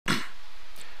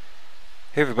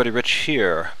Hey everybody, Rich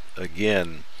here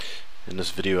again. In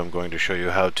this video I'm going to show you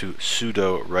how to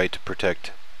sudo write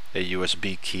protect a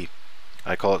USB key.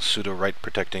 I call it sudo write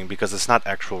protecting because it's not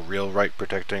actual real write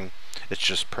protecting, it's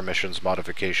just permissions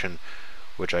modification,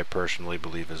 which I personally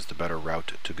believe is the better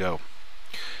route to go.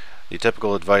 The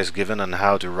typical advice given on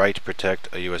how to write protect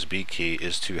a USB key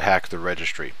is to hack the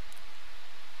registry.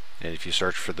 And if you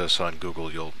search for this on Google,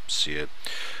 you'll see it,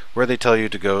 where they tell you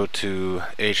to go to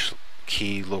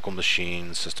key, local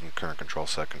machine, system, current control,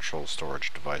 set control,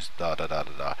 storage device,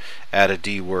 add a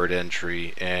D word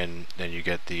entry, and then you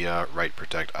get the write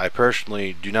protect. I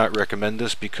personally do not recommend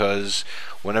this because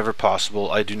whenever possible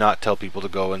I do not tell people to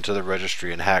go into the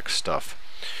registry and hack stuff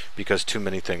because too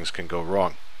many things can go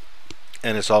wrong.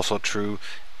 And it's also true,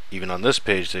 even on this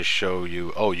page they show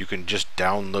you, oh, you can just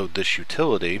download this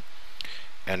utility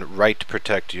and write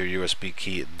protect your USB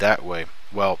key that way.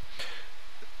 Well,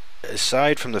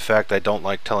 aside from the fact I don't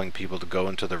like telling people to go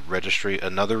into the registry,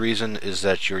 another reason is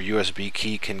that your USB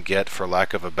key can get, for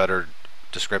lack of a better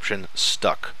description,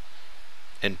 stuck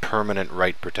in permanent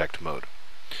write protect mode.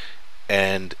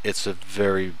 And it's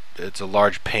a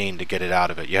large pain to get it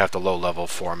out of it. You have to low level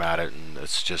format it, and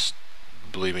it's just,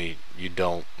 believe me, you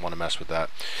don't want to mess with that.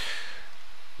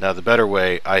 Now the better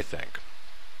way, I think,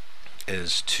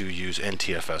 is to use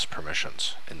NTFS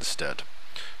permissions instead,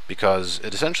 because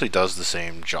it essentially does the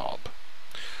same job.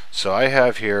 So I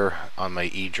have here on my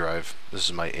E drive, this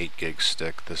is my 8 gig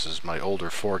stick, this is my older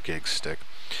 4 gig stick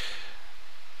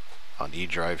on E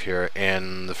drive here,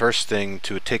 and the first thing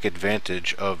to take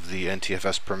advantage of the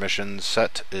NTFS permissions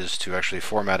set is to actually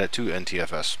format it to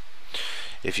NTFS.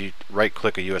 If you right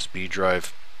click a USB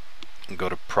drive and go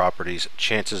to properties,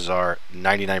 chances are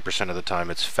 99% of the time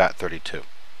it's FAT32,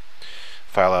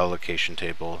 file allocation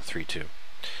table 32.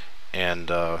 And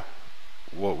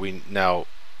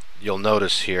you'll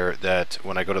notice here that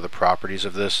when I go to the properties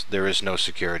of this, there is no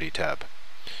security tab,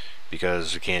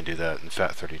 because you can't do that in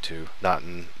FAT32, not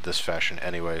in this fashion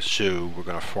anyway, so we're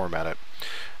going to format it.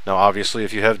 Now obviously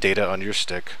if you have data on your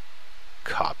stick,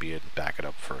 copy it and back it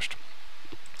up first.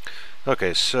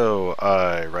 Okay, so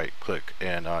I right click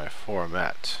and I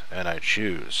format and I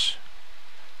choose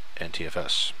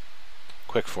NTFS.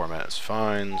 Quick format is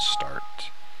fine, start.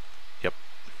 Yep.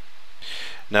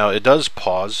 Now it does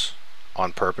pause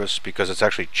on purpose because it's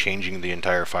actually changing the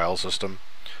entire file system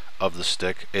of the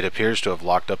stick. It appears to have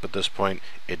locked up at this point.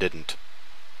 It didn't.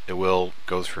 It will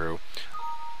go through.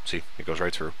 See, it goes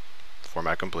right through.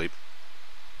 Format complete.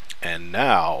 And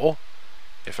now,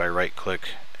 if I right click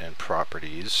and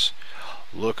properties,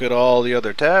 look at all the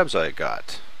other tabs I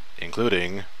got,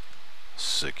 including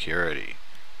security.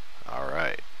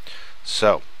 Alright.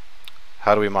 So,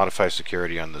 how do we modify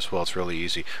security on this? Well, it's really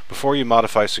easy. Before you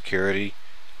modify security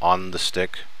on the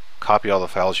stick, copy all the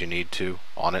files you need to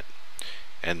on it,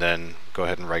 and then go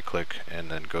ahead and right click and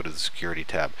then go to the security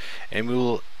tab. And we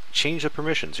will change the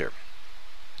permissions here.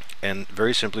 And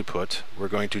very simply put, we're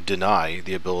going to deny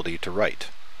the ability to write.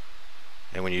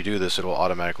 And when you do this, it will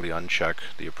automatically uncheck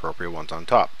the appropriate ones on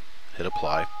top. Hit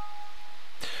apply.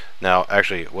 Now,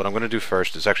 actually, what I'm going to do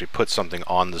first is actually put something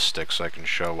on the stick so I can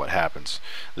show what happens.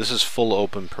 This is full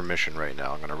open permission right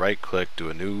now. I'm going to right click, do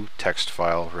a new text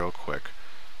file real quick.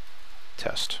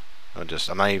 Test.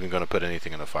 I'm not even going to put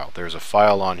anything in the file. There's a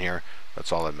file on here.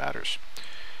 That's all that matters.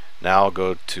 Now I'll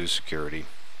go to security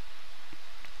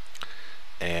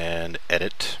and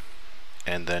edit,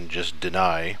 and then just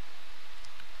deny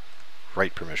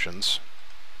write permissions.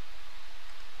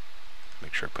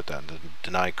 Make sure I put that in the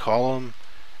deny column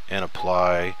and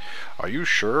apply. Are you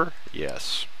sure?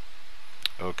 Yes.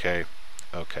 Okay.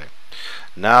 Okay.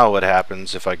 Now what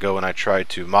happens if I go and I try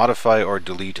to modify or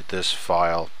delete this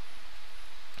file?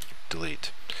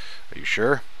 Delete. Are you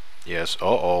sure? Yes.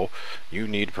 Uh-oh. You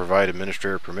need to provide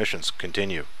administrator permissions.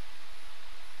 Continue.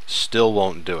 Still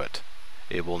won't do it.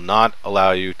 It will not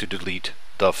allow you to delete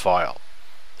the file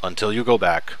until you go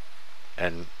back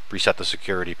and reset the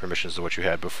security permissions to what you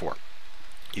had before.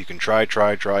 You can try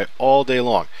all day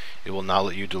long. It will not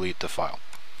let you delete the file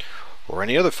or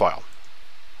any other file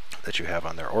that you have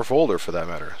on there, or folder for that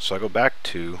matter. So I go back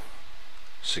to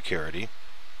security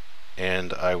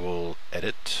and I will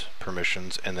edit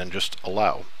permissions and then just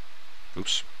allow.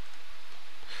 Oops.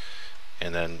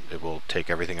 And then it will take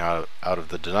everything out of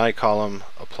the deny column,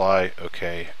 apply,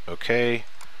 okay, okay,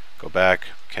 go back.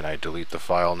 Can I delete the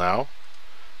file now?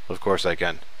 Of course I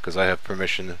can, because I have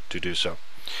permission to do so.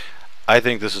 I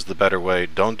think this is the better way.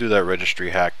 Don't do that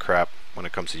registry hack crap when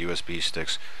it comes to USB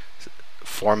sticks.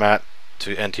 Format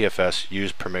to NTFS,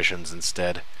 use permissions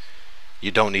instead.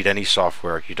 You don't need any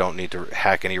software. You don't need to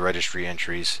hack any registry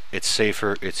entries. It's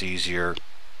safer, it's easier.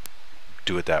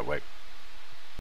 Do it that way.